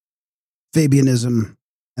Fabianism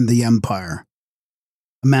and the Empire,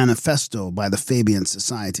 a Manifesto by the Fabian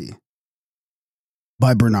Society,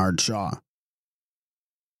 by Bernhard.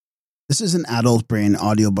 This is an Adult Brain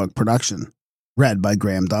audiobook production, read by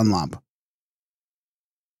Graham Dunlop.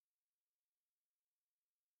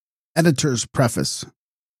 Editor's Preface.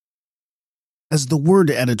 As the word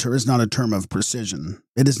editor is not a term of precision,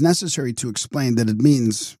 it is necessary to explain that it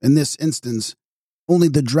means, in this instance, only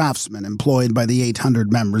the draftsman employed by the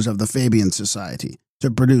 800 members of the Fabian Society to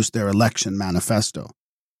produce their election manifesto.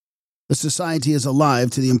 The Society is alive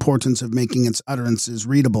to the importance of making its utterances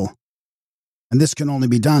readable, and this can only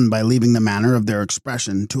be done by leaving the manner of their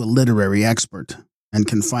expression to a literary expert and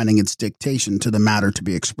confining its dictation to the matter to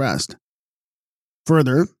be expressed.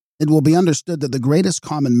 Further, it will be understood that the greatest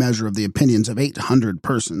common measure of the opinions of 800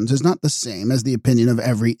 persons is not the same as the opinion of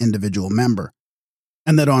every individual member,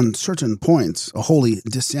 and that on certain points a wholly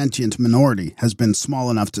dissentient minority has been small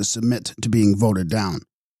enough to submit to being voted down.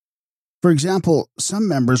 For example, some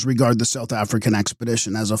members regard the South African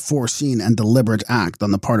expedition as a foreseen and deliberate act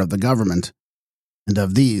on the part of the government, and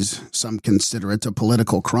of these, some consider it a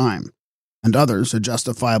political crime, and others a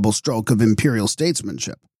justifiable stroke of imperial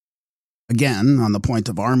statesmanship. Again, on the point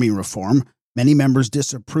of army reform, many members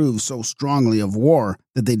disapprove so strongly of war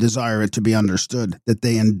that they desire it to be understood that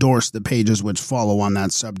they endorse the pages which follow on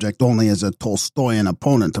that subject only as a Tolstoyan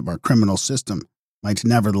opponent of our criminal system might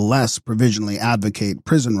nevertheless provisionally advocate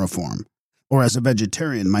prison reform, or as a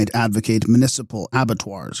vegetarian might advocate municipal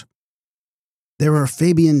abattoirs. There are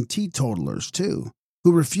Fabian teetotalers, too,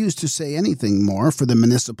 who refuse to say anything more for the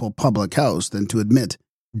municipal public house than to admit,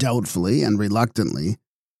 doubtfully and reluctantly,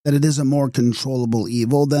 that it is a more controllable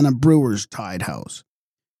evil than a brewer's tied house,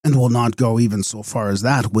 and will not go even so far as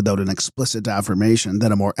that without an explicit affirmation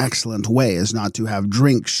that a more excellent way is not to have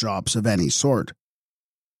drink shops of any sort.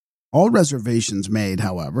 All reservations made,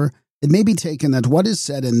 however, it may be taken that what is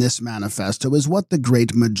said in this manifesto is what the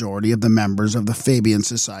great majority of the members of the Fabian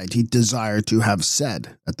Society desire to have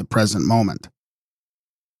said at the present moment.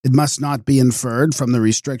 It must not be inferred from the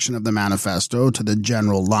restriction of the manifesto to the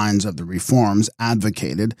general lines of the reforms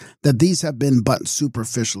advocated that these have been but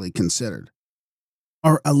superficially considered.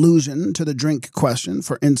 Our allusion to the drink question,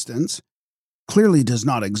 for instance, clearly does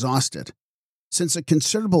not exhaust it, since a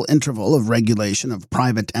considerable interval of regulation of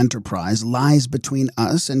private enterprise lies between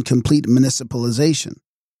us and complete municipalization,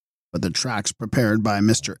 but the tracts prepared by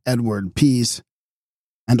Mr. Edward Pease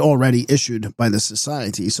and already issued by the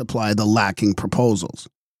Society supply the lacking proposals.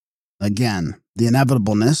 Again, the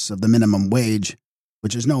inevitableness of the minimum wage,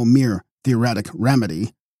 which is no mere theoretic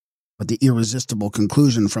remedy, but the irresistible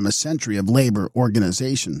conclusion from a century of labor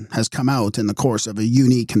organization, has come out in the course of a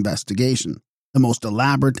unique investigation, the most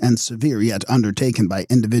elaborate and severe yet undertaken by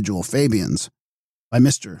individual Fabians, by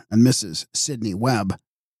Mr. and Mrs. Sidney Webb.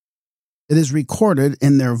 It is recorded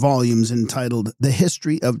in their volumes entitled The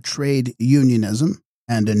History of Trade Unionism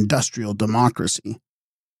and Industrial Democracy.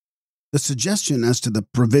 The suggestion as to the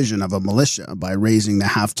provision of a militia by raising the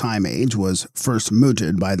half-time age was first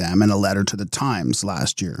mooted by them in a letter to the Times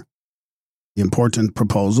last year. The important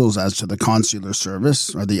proposals as to the consular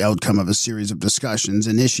service are the outcome of a series of discussions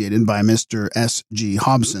initiated by Mr. S. G.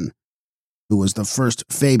 Hobson, who was the first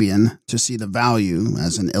Fabian to see the value,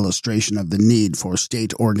 as an illustration of the need for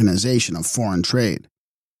state organization of foreign trade,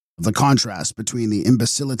 of the contrast between the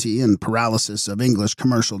imbecility and paralysis of English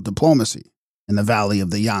commercial diplomacy in the valley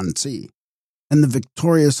of the Yangtze, and the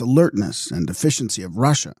victorious alertness and efficiency of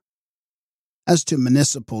Russia. As to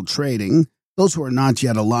municipal trading, those who are not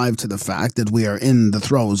yet alive to the fact that we are in the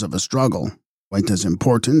throes of a struggle, quite as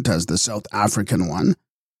important as the South African one,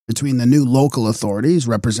 between the new local authorities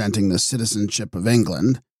representing the citizenship of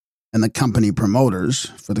England and the company promoters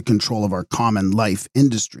for the control of our common life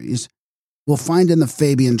industries, will find in the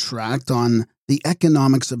Fabian tract on the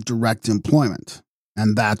economics of direct employment,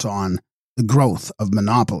 and that on The Growth of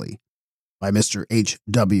Monopoly, by Mr. H.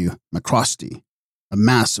 W. McCrosty, a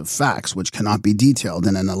mass of facts which cannot be detailed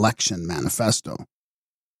in an election manifesto.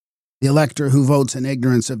 The elector who votes in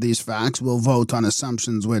ignorance of these facts will vote on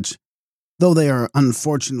assumptions which, though they are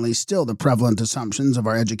unfortunately still the prevalent assumptions of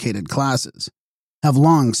our educated classes, have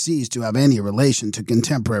long ceased to have any relation to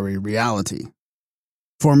contemporary reality.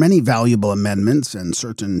 For many valuable amendments and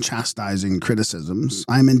certain chastising criticisms,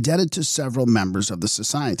 I am indebted to several members of the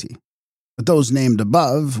Society, but those named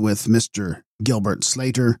above, with Mr. Gilbert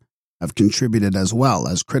Slater, have contributed as well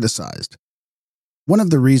as criticized. One of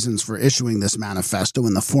the reasons for issuing this manifesto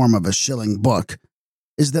in the form of a shilling book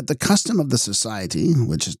is that the custom of the Society,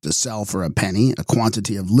 which is to sell for a penny a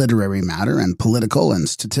quantity of literary matter and political and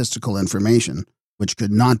statistical information, which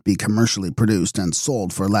could not be commercially produced and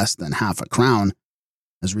sold for less than half a crown,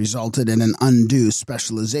 has resulted in an undue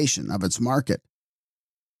specialization of its market.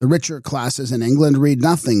 The richer classes in England read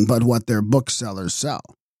nothing but what their booksellers sell,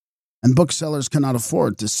 and booksellers cannot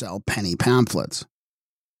afford to sell penny pamphlets.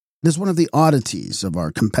 It is one of the oddities of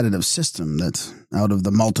our competitive system that, out of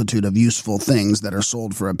the multitude of useful things that are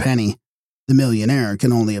sold for a penny, the millionaire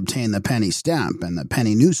can only obtain the penny stamp and the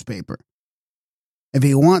penny newspaper. If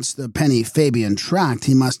he wants the penny Fabian tract,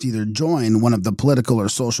 he must either join one of the political or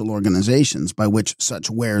social organizations by which such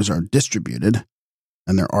wares are distributed,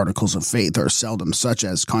 and their articles of faith are seldom such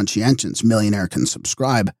as conscientious millionaire can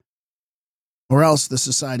subscribe, or else the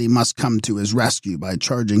society must come to his rescue by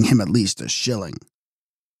charging him at least a shilling.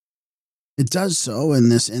 It does so in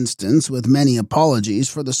this instance with many apologies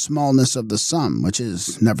for the smallness of the sum, which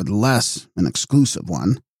is nevertheless an exclusive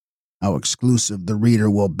one. How exclusive the reader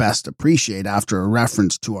will best appreciate after a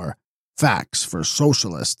reference to our facts for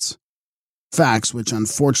socialists. Facts which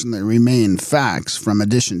unfortunately remain facts from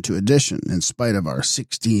edition to edition, in spite of our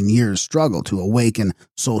 16 years' struggle to awaken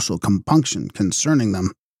social compunction concerning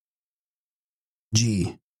them.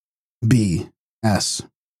 G. B. S.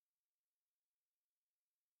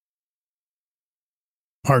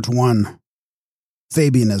 Part 1.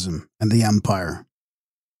 Fabianism and the Empire.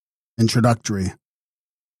 Introductory.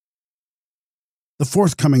 The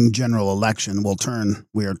forthcoming general election will turn,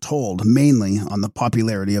 we are told, mainly on the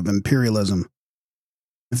popularity of imperialism.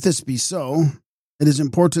 If this be so, it is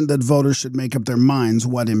important that voters should make up their minds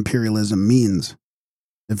what imperialism means.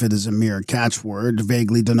 If it is a mere catchword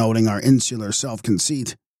vaguely denoting our insular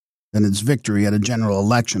self-conceit, then its victory at a general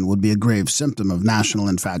election would be a grave symptom of national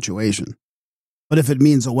infatuation. But if it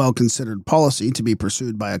means a well-considered policy to be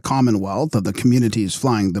pursued by a commonwealth of the communities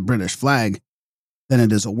flying the British flag, then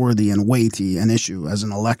it is a worthy and weighty an issue as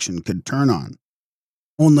an election could turn on.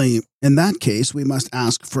 Only, in that case, we must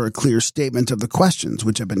ask for a clear statement of the questions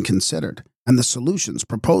which have been considered, and the solutions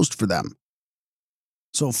proposed for them.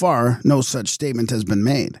 So far, no such statement has been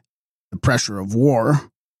made. The pressure of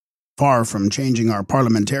war, far from changing our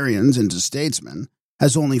parliamentarians into statesmen,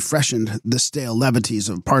 has only freshened the stale levities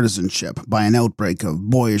of partisanship by an outbreak of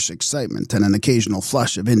boyish excitement and an occasional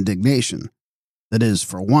flush of indignation. That is,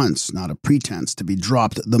 for once, not a pretense to be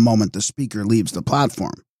dropped the moment the speaker leaves the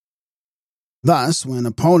platform. Thus, when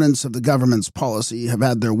opponents of the government's policy have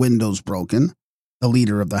had their windows broken, the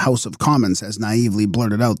leader of the House of Commons has naively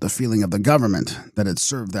blurted out the feeling of the government that it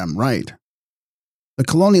served them right. The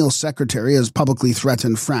colonial secretary has publicly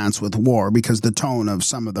threatened France with war because the tone of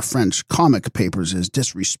some of the French comic papers is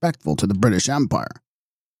disrespectful to the British Empire.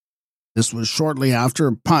 This was shortly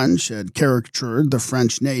after Punch had caricatured the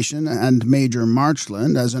French nation and Major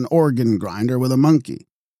Marchland as an organ grinder with a monkey.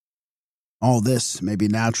 All this may be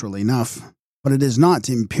natural enough, but it is not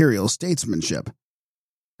imperial statesmanship.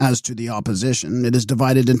 As to the opposition, it is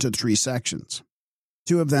divided into 3 sections.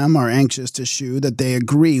 2 of them are anxious to shew that they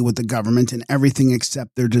agree with the government in everything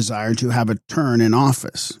except their desire to have a turn in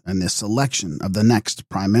office and the selection of the next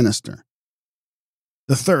prime minister.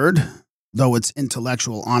 The third, though its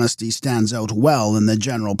intellectual honesty stands out well in the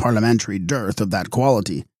general parliamentary dearth of that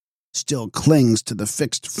quality, still clings to the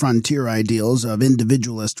fixed frontier ideals of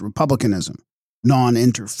individualist republicanism,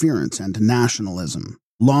 noninterference and nationalism,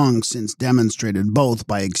 long since demonstrated both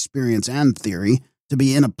by experience and theory to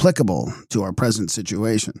be inapplicable to our present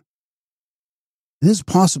situation. It is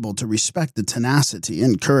possible to respect the tenacity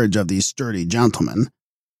and courage of these sturdy gentlemen,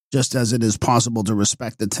 just as it is possible to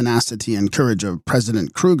respect the tenacity and courage of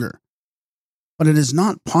President Kruger. But it is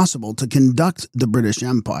not possible to conduct the British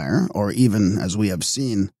Empire, or even, as we have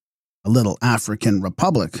seen, a little African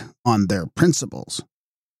republic, on their principles.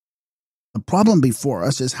 The problem before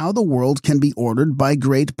us is how the world can be ordered by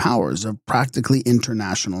great powers of practically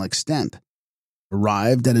international extent,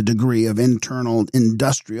 arrived at a degree of internal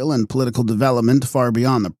industrial and political development far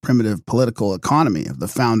beyond the primitive political economy of the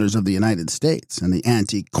founders of the United States and the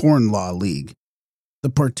Anti-Corn Law League. The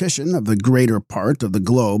partition of the greater part of the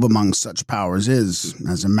globe among such powers is,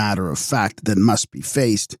 as a matter of fact that must be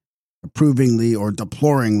faced, approvingly or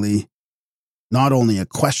deploringly, not only a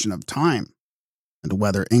question of time, and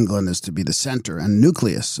whether England is to be the center and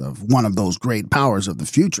nucleus of one of those great powers of the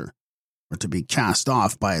future, or to be cast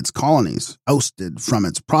off by its colonies, ousted from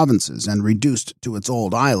its provinces, and reduced to its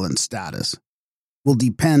old island status, will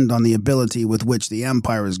depend on the ability with which the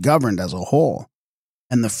empire is governed as a whole,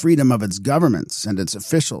 and the freedom of its governments and its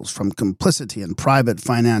officials from complicity in private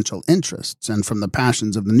financial interests and from the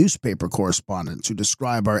passions of the newspaper correspondents who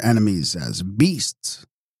describe our enemies as beasts.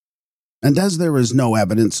 And as there is no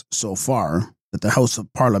evidence so far that the House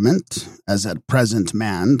of Parliament, as at present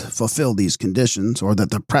manned, fulfill these conditions, or that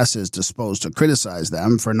the press is disposed to criticize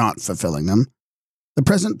them for not fulfilling them, The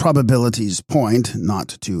present probabilities point not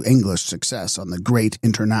to English success on the great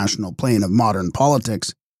international plane of modern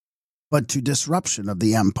politics, but to disruption of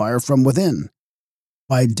the empire from within,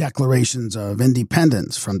 by declarations of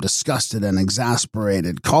independence from disgusted and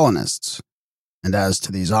exasperated colonists, and as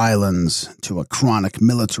to these islands, to a chronic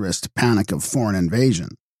militarist panic of foreign invasion,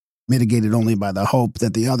 mitigated only by the hope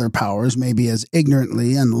that the other powers may be as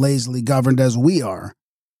ignorantly and lazily governed as we are,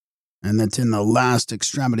 and that in the last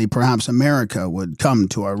extremity perhaps America would come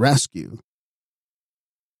to our rescue.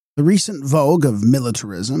 The recent vogue of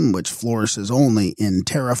militarism, which flourishes only in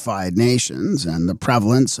terrified nations, and the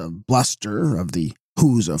prevalence of bluster of the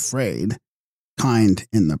 "who's afraid" kind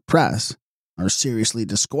in the press, are seriously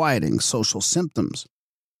disquieting social symptoms.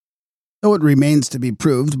 Though it remains to be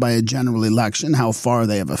proved by a general election how far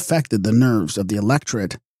they have affected the nerves of the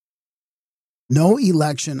electorate, no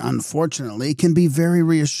election, unfortunately, can be very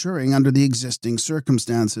reassuring under the existing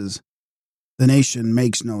circumstances. The nation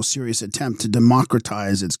makes no serious attempt to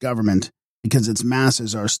democratize its government because its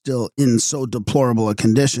masses are still in so deplorable a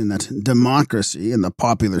condition that democracy, in the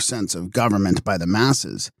popular sense of government by the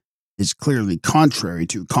masses, is clearly contrary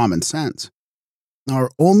to common sense.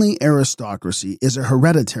 Our only aristocracy is a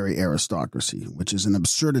hereditary aristocracy, which is an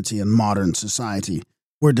absurdity in modern society,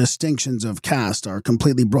 where distinctions of caste are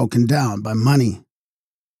completely broken down by money.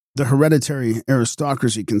 The hereditary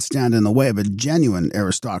aristocracy can stand in the way of a genuine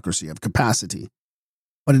aristocracy of capacity,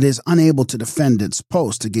 but it is unable to defend its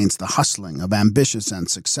post against the hustling of ambitious and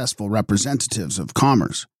successful representatives of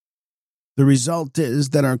commerce. The result is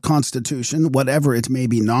that our constitution, whatever it may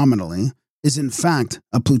be nominally, is in fact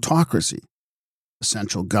a plutocracy. The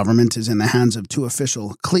central government is in the hands of two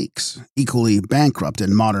official cliques, equally bankrupt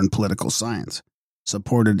in modern political science,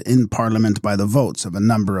 supported in Parliament by the votes of a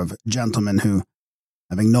number of gentlemen who,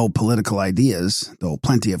 having no political ideas, though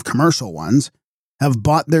plenty of commercial ones, have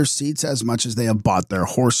bought their seats as much as they have bought their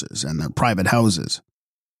horses and their private houses.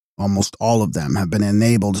 Almost all of them have been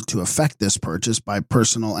enabled to effect this purchase by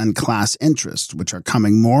personal and class interests, which are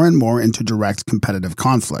coming more and more into direct competitive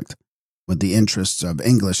conflict with the interests of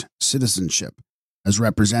English citizenship, as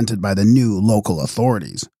represented by the new local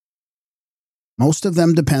authorities. Most of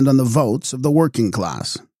them depend on the votes of the working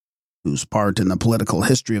class, whose part in the political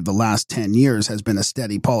history of the last 10 years has been a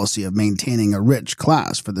steady policy of maintaining a rich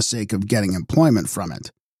class for the sake of getting employment from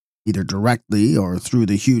it, either directly or through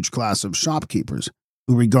the huge class of shopkeepers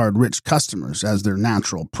who regard rich customers as their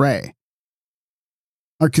natural prey.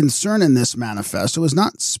 Our concern in this manifesto is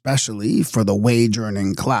not specially for the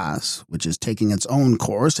wage-earning class, which is taking its own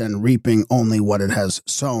course and reaping only what it has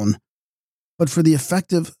sown, but for the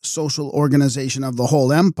effective social organization of the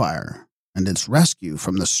whole empire and its rescue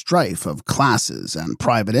from the strife of classes and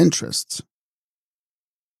private interests.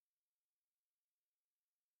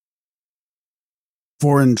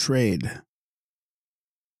 Foreign trade.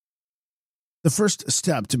 The first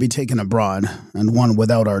step to be taken abroad, and one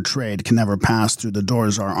without our trade can never pass through the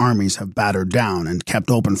doors our armies have battered down and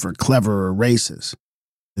kept open for cleverer races,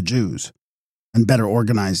 the Jews, and better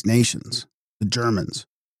organized nations, the Germans,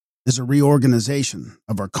 is a reorganization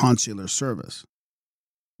of our consular service.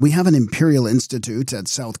 We have an Imperial Institute at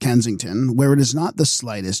South Kensington where it is not the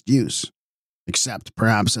slightest use, except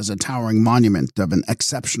perhaps as a towering monument of an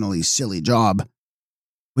exceptionally silly job.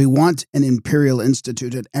 We want an Imperial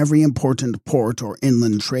Institute at every important port or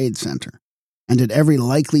inland trade center, and at every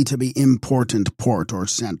likely to be important port or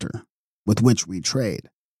center with which we trade.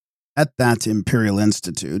 At that Imperial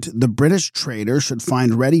Institute, the British trader should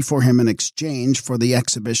find ready for him an exchange for the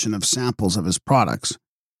exhibition of samples of his products,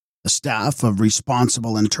 a staff of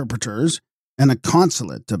responsible interpreters, and a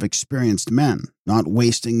consulate of experienced men, not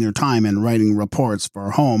wasting their time in writing reports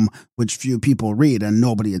for home which few people read and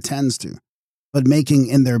nobody attends to, but making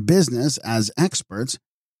in their business as experts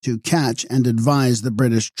to catch and advise the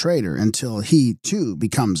British trader until he, too,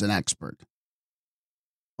 becomes an expert.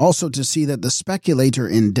 Also to see that the speculator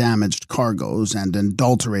in damaged cargoes and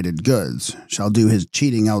adulterated goods shall do his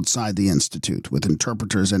cheating outside the Institute with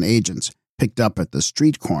interpreters and agents picked up at the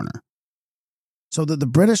street corner, so that the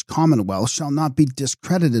British Commonwealth shall not be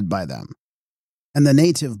discredited by them, and the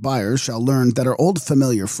native buyers shall learn that our old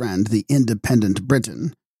familiar friend, the independent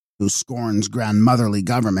Briton, who scorns grandmotherly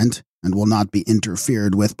government and will not be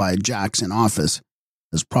interfered with by jacks in office,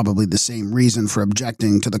 has probably the same reason for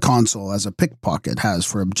objecting to the consul as a pickpocket has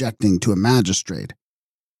for objecting to a magistrate.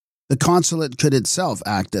 The consulate could itself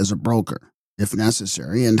act as a broker, if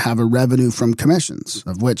necessary, and have a revenue from commissions,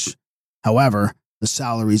 of which, however, the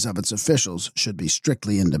salaries of its officials should be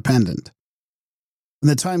strictly independent. When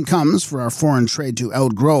the time comes for our foreign trade to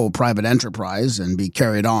outgrow private enterprise and be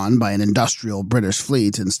carried on by an industrial British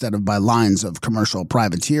fleet instead of by lines of commercial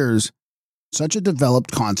privateers, such a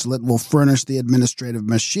developed consulate will furnish the administrative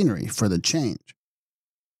machinery for the change.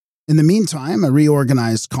 In the meantime, a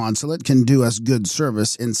reorganized consulate can do us good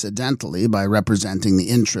service incidentally by representing the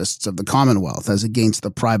interests of the Commonwealth as against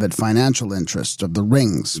the private financial interests of the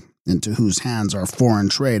rings, into whose hands our foreign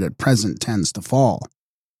trade at present tends to fall.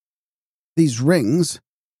 These rings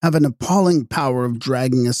have an appalling power of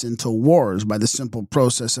dragging us into wars by the simple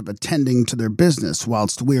process of attending to their business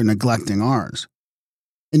whilst we are neglecting ours.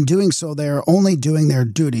 In doing so, they are only doing their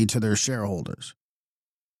duty to their shareholders.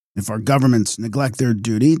 If our governments neglect their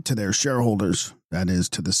duty to their shareholders, that is,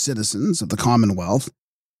 to the citizens of the Commonwealth,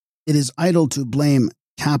 it is idle to blame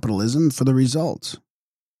capitalism for the results.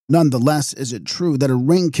 Nonetheless, is it true that a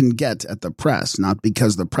ring can get at the press, not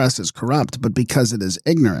because the press is corrupt, but because it is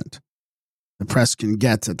ignorant. The press can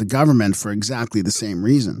get at the government for exactly the same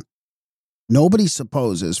reason. Nobody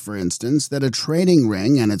supposes, for instance, that a trading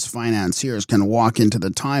ring and its financiers can walk into the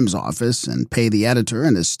Times office and pay the editor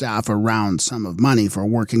and his staff a round sum of money for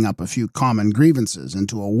working up a few common grievances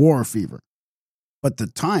into a war fever. But the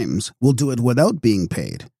Times will do it without being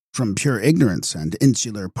paid, from pure ignorance and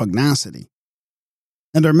insular pugnacity.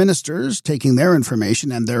 And our ministers, taking their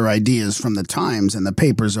information and their ideas from the Times and the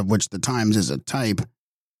papers of which the Times is a type,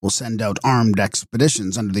 will send out armed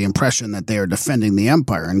expeditions under the impression that they are defending the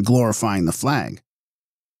empire and glorifying the flag,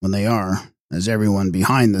 when they are, as everyone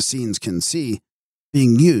behind the scenes can see,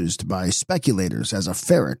 being used by speculators as a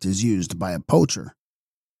ferret is used by a poacher.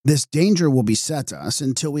 This danger will beset us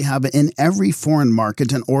until we have in every foreign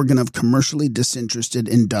market an organ of commercially disinterested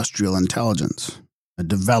industrial intelligence. A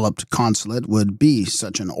developed consulate would be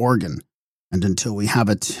such an organ, and until we have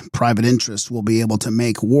it, private interests will be able to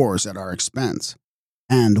make wars at our expense,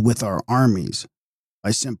 and with our armies,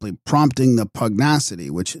 by simply prompting the pugnacity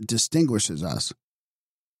which distinguishes us.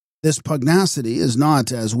 This pugnacity is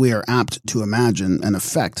not, as we are apt to imagine, an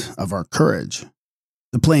effect of our courage.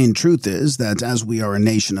 The plain truth is that as we are a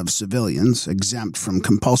nation of civilians, exempt from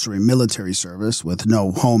compulsory military service, with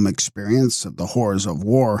no home experience of the horrors of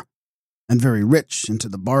war, and very rich into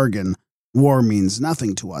the bargain, war means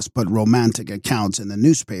nothing to us but romantic accounts in the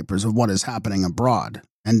newspapers of what is happening abroad,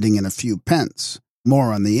 ending in a few pence,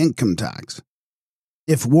 more on the income tax.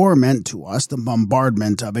 If war meant to us the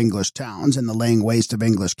bombardment of English towns and the laying waste of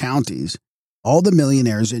English counties, all the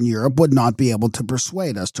millionaires in Europe would not be able to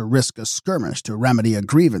persuade us to risk a skirmish to remedy a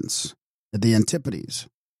grievance at the Antipodes.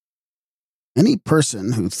 Any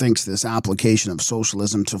person who thinks this application of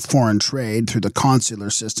socialism to foreign trade through the consular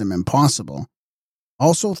system impossible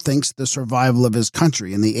also thinks the survival of his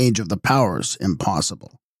country in the age of the powers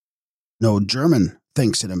impossible. No German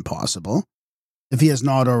thinks it impossible. If he has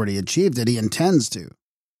not already achieved it, he intends to.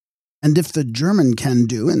 And if the German can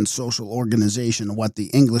do in social organization what the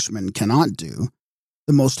Englishman cannot do,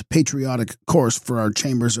 the most patriotic course for our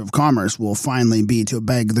chambers of commerce will finally be to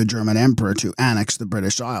beg the German emperor to annex the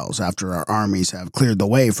British Isles after our armies have cleared the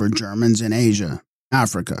way for Germans in Asia,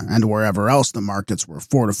 Africa, and wherever else the markets were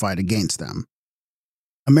fortified against them.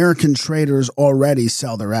 American traders already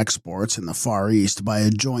sell their exports in the Far East by a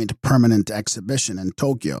joint permanent exhibition in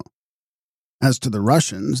Tokyo. As to the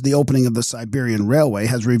Russians, the opening of the Siberian Railway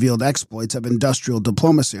has revealed exploits of industrial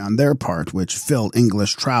diplomacy on their part which fill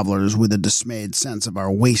English travelers with a dismayed sense of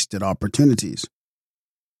our wasted opportunities.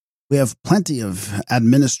 We have plenty of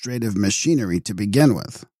administrative machinery to begin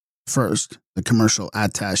with. First, the commercial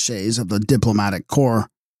attachés of the diplomatic corps,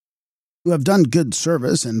 who have done good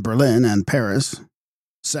service in Berlin and Paris.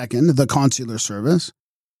 Second, the consular service.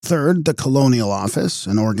 Third, the colonial office,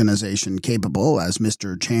 an organization capable, as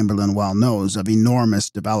Mr. Chamberlain well knows, of enormous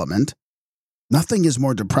development. Nothing is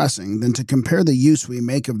more depressing than to compare the use we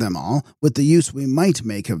make of them all with the use we might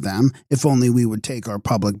make of them if only we would take our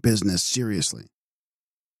public business seriously.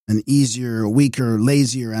 An easier, weaker,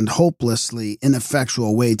 lazier, and hopelessly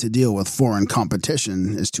ineffectual way to deal with foreign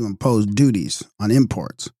competition is to impose duties on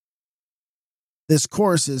imports. This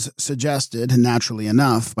course is suggested, naturally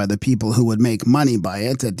enough, by the people who would make money by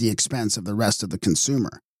it at the expense of the rest of the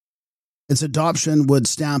consumer. Its adoption would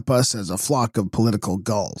stamp us as a flock of political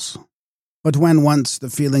gulls. But when once the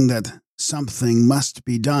feeling that something must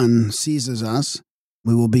be done seizes us,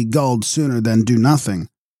 we will be gulled sooner than do nothing.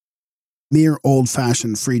 Mere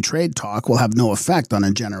old-fashioned free trade talk will have no effect on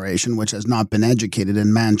a generation which has not been educated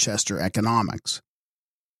in Manchester economics.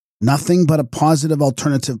 Nothing but a positive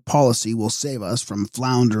alternative policy will save us from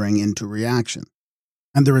floundering into reaction.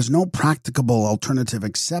 And there is no practicable alternative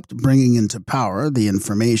except bringing into power the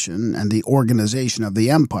information and the organization of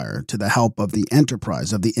the empire to the help of the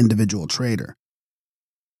enterprise of the individual trader.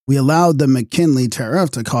 We allowed the McKinley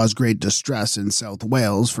tariff to cause great distress in South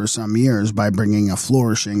Wales for some years by bringing a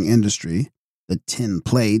flourishing industry, the tin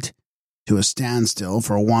plate, to a standstill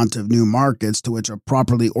for want of new markets to which a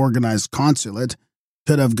properly organized consulate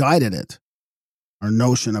could have guided it. Our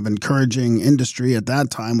notion of encouraging industry at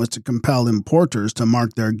that time was to compel importers to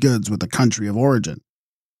mark their goods with the country of origin.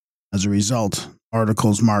 As a result,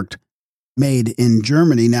 articles marked "Made in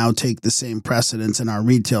Germany" now take the same precedence in our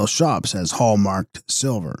retail shops as hallmarked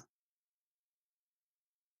silver.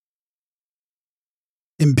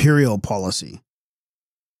 Imperial Policy.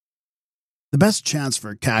 The best chance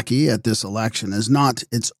for khaki at this election is not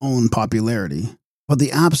its own popularity, but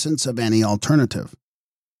the absence of any alternative.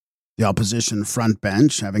 The opposition front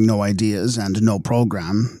bench, having no ideas and no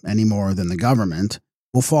program, any more than the government,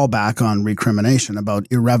 will fall back on recrimination about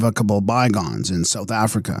irrevocable bygones in South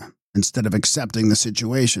Africa, instead of accepting the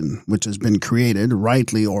situation which has been created,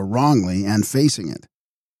 rightly or wrongly, and facing it.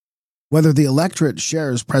 Whether the electorate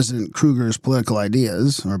shares President Kruger's political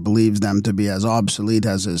ideas, or believes them to be as obsolete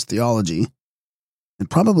as his theology, it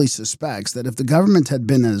probably suspects that if the government had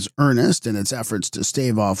been as earnest in its efforts to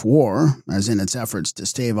stave off war as in its efforts to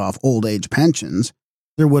stave off old age pensions,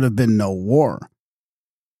 there would have been no war.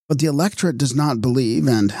 But the electorate does not believe,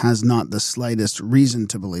 and has not the slightest reason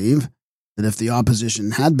to believe, that if the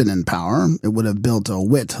opposition had been in power, it would have built a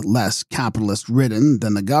whit less capitalist-ridden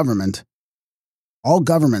than the government. All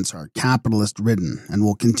governments are capitalist-ridden and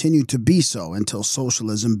will continue to be so until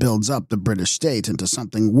socialism builds up the British state into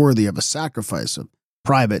something worthy of a sacrifice of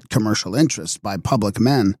private commercial interests by public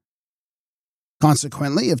men.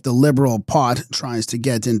 Consequently, if the liberal pot tries to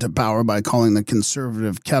get into power by calling the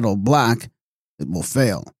conservative kettle black, it will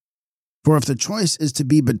fail. For if the choice is to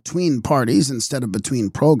be between parties instead of between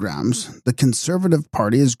programs, the Conservative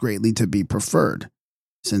Party is greatly to be preferred,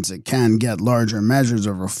 since it can get larger measures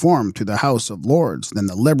of reform to the House of Lords than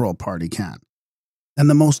the Liberal Party can. And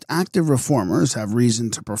the most active reformers have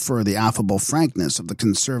reason to prefer the affable frankness of the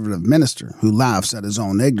Conservative minister who laughs at his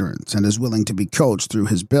own ignorance and is willing to be coached through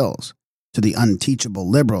his bills, to the unteachable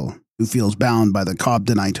Liberal who feels bound by the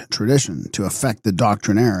Cobdenite tradition to affect the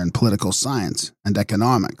doctrinaire in political science and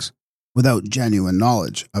economics, without genuine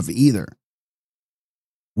knowledge of either.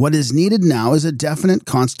 What is needed now is a definite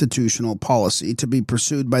constitutional policy to be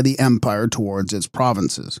pursued by the empire towards its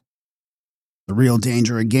provinces. The real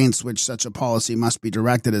danger against which such a policy must be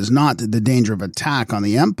directed is not the danger of attack on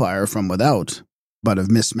the empire from without, but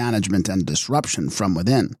of mismanagement and disruption from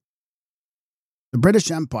within. The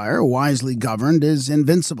British Empire, wisely governed, is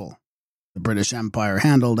invincible. The British Empire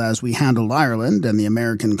handled as we handled Ireland and the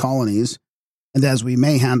American colonies, and as we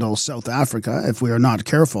may handle South Africa if we are not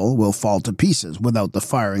careful, will fall to pieces without the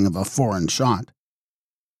firing of a foreign shot.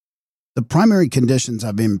 The primary conditions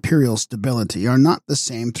of imperial stability are not the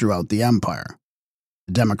same throughout the empire.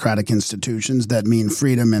 The democratic institutions that mean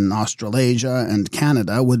freedom in Australasia and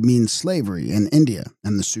Canada would mean slavery in India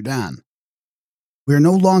and the Sudan. We are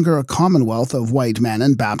no longer a commonwealth of white men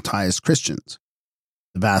and baptized Christians.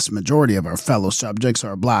 The vast majority of our fellow subjects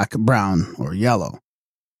are black, brown, or yellow,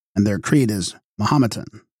 and their creed is Mohammedan,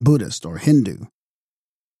 Buddhist, or Hindu.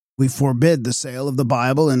 We forbid the sale of the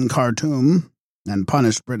Bible in Khartoum and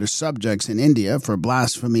punish British subjects in India for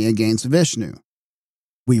blasphemy against Vishnu.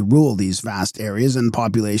 We rule these vast areas and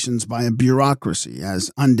populations by a bureaucracy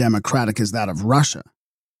as undemocratic as that of Russia.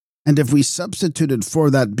 And if we substituted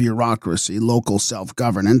for that bureaucracy local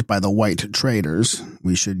self-government by the white traders,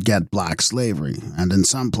 we should get black slavery, and in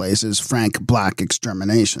some places frank black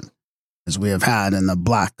extermination, as we have had in the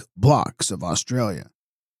black blocs of Australia.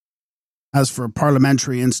 As for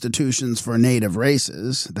parliamentary institutions for native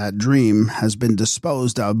races, that dream has been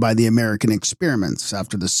disposed of by the American experiments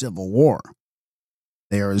after the Civil War.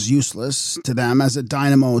 They are as useless to them as a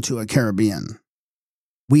dynamo to a Caribbean.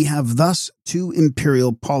 We have thus two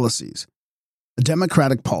imperial policies: a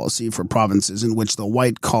democratic policy for provinces in which the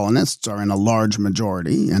white colonists are in a large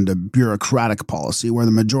majority, and a bureaucratic policy where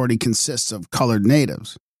the majority consists of colored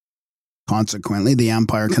natives. Consequently, the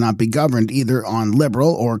empire cannot be governed either on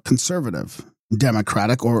liberal or conservative,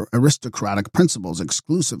 democratic or aristocratic principles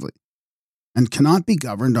exclusively, and cannot be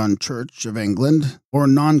governed on Church of England or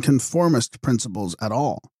nonconformist principles at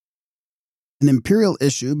all. An imperial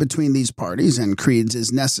issue between these parties and creeds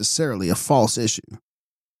is necessarily a false issue.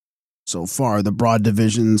 So far, the broad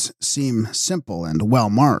divisions seem simple and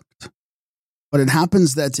well marked. But it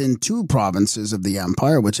happens that in two provinces of the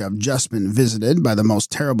empire which have just been visited by the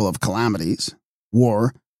most terrible of calamities,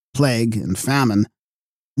 war, plague, and famine,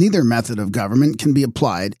 neither method of government can be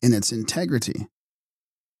applied in its integrity.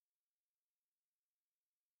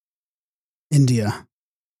 India.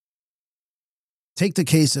 Take the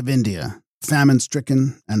case of India,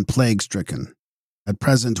 famine-stricken and plague-stricken. At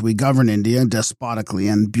present, we govern India despotically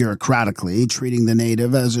and bureaucratically, treating the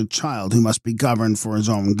native as a child who must be governed for his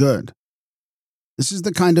own good. This is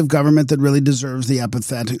the kind of government that really deserves the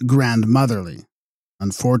epithet grandmotherly.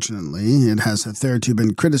 Unfortunately, it has hitherto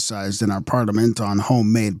been criticized in our parliament on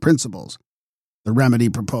homemade principles, the remedy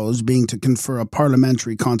proposed being to confer a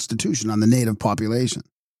parliamentary constitution on the native population.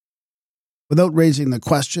 Without raising the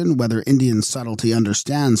question whether Indian subtlety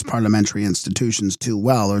understands parliamentary institutions too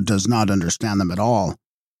well or does not understand them at all,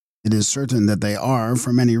 it is certain that they are,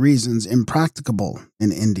 for many reasons, impracticable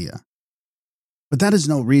in India. But that is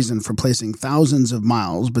no reason for placing thousands of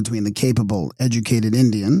miles between the capable, educated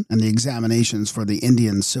Indian and the examinations for the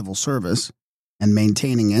Indian civil service, and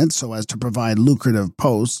maintaining it so as to provide lucrative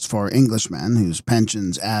posts for Englishmen whose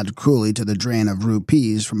pensions add cruelly to the drain of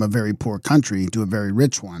rupees from a very poor country to a very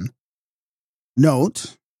rich one.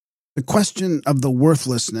 Note, the question of the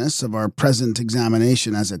worthlessness of our present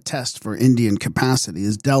examination as a test for Indian capacity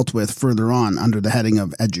is dealt with further on under the heading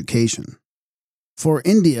of education. For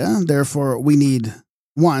India, therefore, we need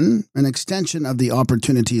 1. An extension of the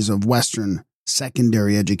opportunities of Western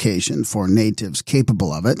secondary education for natives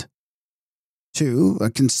capable of it. 2. A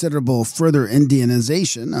considerable further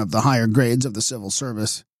Indianization of the higher grades of the civil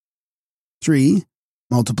service. 3.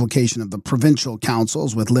 Multiplication of the provincial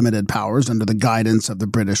councils with limited powers under the guidance of the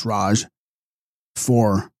British Raj.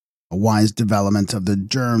 4. A wise development of the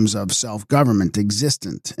germs of self-government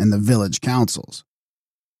existent in the village councils.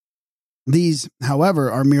 These,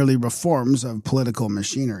 however, are merely reforms of political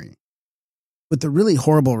machinery. With the really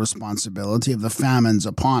horrible responsibility of the famines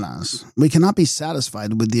upon us, we cannot be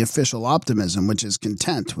satisfied with the official optimism which is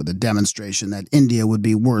content with a demonstration that India would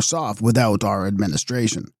be worse off without our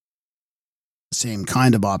administration. The same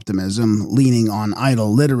kind of optimism, leaning on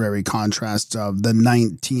idle literary contrasts of the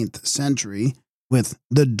 19th century with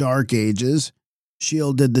the Dark Ages,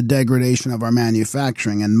 shielded the degradation of our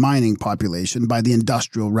manufacturing and mining population by the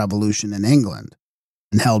Industrial Revolution in England,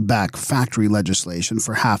 and held back factory legislation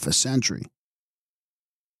for half a century.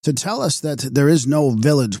 To tell us that there is no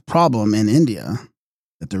village problem in India,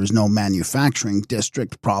 that there is no manufacturing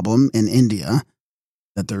district problem in India,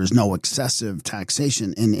 that there is no excessive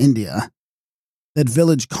taxation in India, that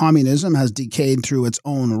village communism has decayed through its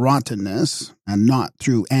own rottenness and not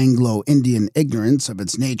through Anglo-Indian ignorance of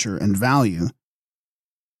its nature and value,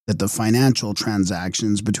 that the financial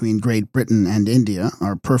transactions between Great Britain and India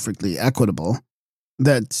are perfectly equitable,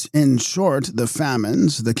 that, in short, the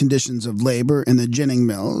famines, the conditions of labor in the ginning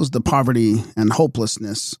mills, the poverty and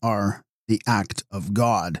hopelessness are the act of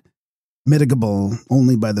God, mitigable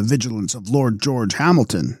only by the vigilance of Lord George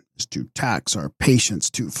Hamilton, is to tax our patience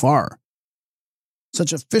too far.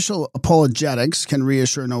 Such official apologetics can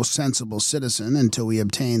reassure no sensible citizen until we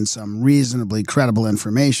obtain some reasonably credible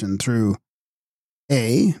information through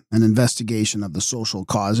A. An investigation of the social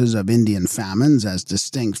causes of Indian famines as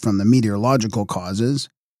distinct from the meteorological causes.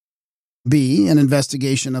 B. An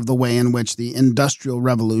investigation of the way in which the Industrial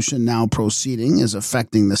Revolution now proceeding is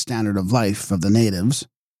affecting the standard of life of the natives.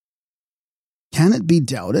 Can it be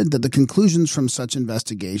doubted that the conclusions from such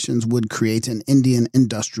investigations would create an Indian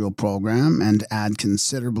industrial program and add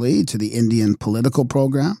considerably to the Indian political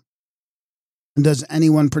program? And does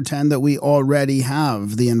anyone pretend that we already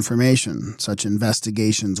have the information such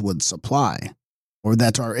investigations would supply, or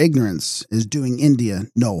that our ignorance is doing India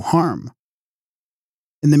no harm?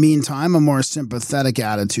 In the meantime, a more sympathetic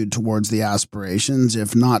attitude towards the aspirations,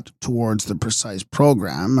 if not towards the precise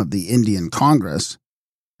program of the Indian Congress,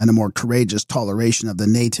 and a more courageous toleration of the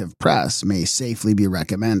native press may safely be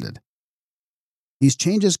recommended. These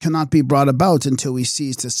changes cannot be brought about until we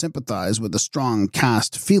cease to sympathize with the strong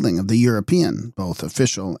caste feeling of the European, both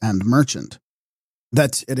official and merchant.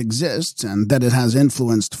 That it exists, and that it has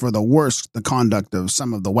influenced for the worse the conduct of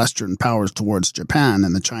some of the Western powers towards Japan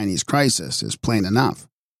in the Chinese crisis, is plain enough.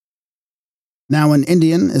 Now an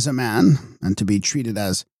Indian is a man, and to be treated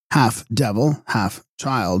as half devil, half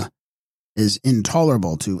child, is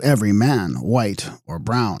intolerable to every man, white or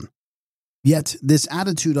brown. Yet this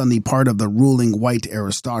attitude on the part of the ruling white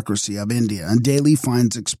aristocracy of India daily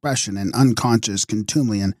finds expression in unconscious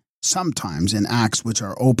contumely and sometimes in acts which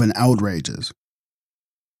are open outrages.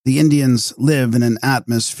 The Indians live in an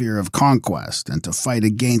atmosphere of conquest, and to fight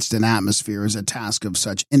against an atmosphere is a task of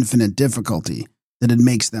such infinite difficulty that it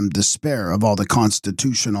makes them despair of all the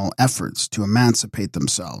constitutional efforts to emancipate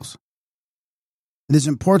themselves. It is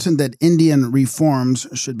important that Indian reforms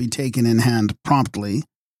should be taken in hand promptly,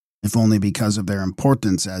 if only because of their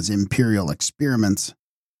importance as imperial experiments.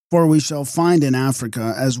 For we shall find in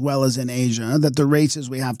Africa, as well as in Asia, that the races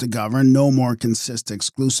we have to govern no more consist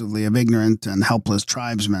exclusively of ignorant and helpless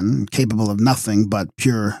tribesmen, capable of nothing but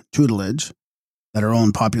pure tutelage, that our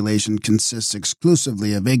own population consists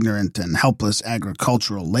exclusively of ignorant and helpless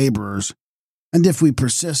agricultural laborers, And if we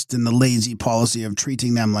persist in the lazy policy of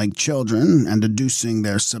treating them like children and deducing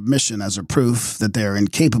their submission as a proof that they are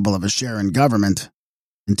incapable of a share in government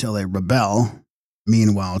until they rebel,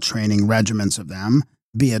 meanwhile training regiments of them,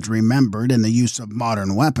 be it remembered in the use of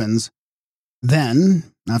modern weapons, then,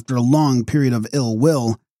 after a long period of ill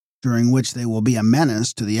will, during which they will be a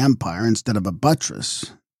menace to the empire instead of a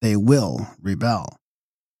buttress, they will rebel.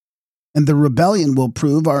 And the rebellion will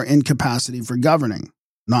prove our incapacity for governing,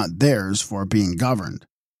 not theirs for being governed.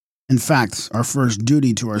 In fact, our first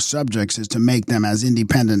duty to our subjects is to make them as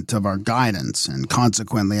independent of our guidance and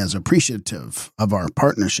consequently as appreciative of our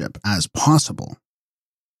partnership as possible.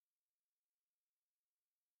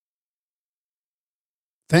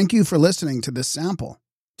 Thank you for listening to this sample.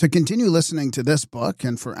 To continue listening to this book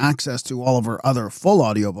and for access to all of our other full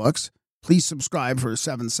audiobooks, please subscribe for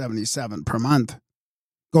 $7.77 per month.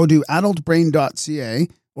 Go to adultbrain.ca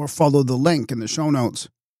or follow the link in the show notes.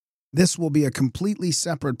 This will be a completely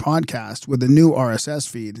separate podcast with a new RSS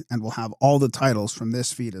feed and will have all the titles from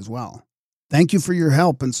this feed as well. Thank you for your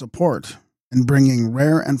help and support in bringing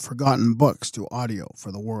rare and forgotten books to audio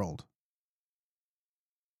for the world.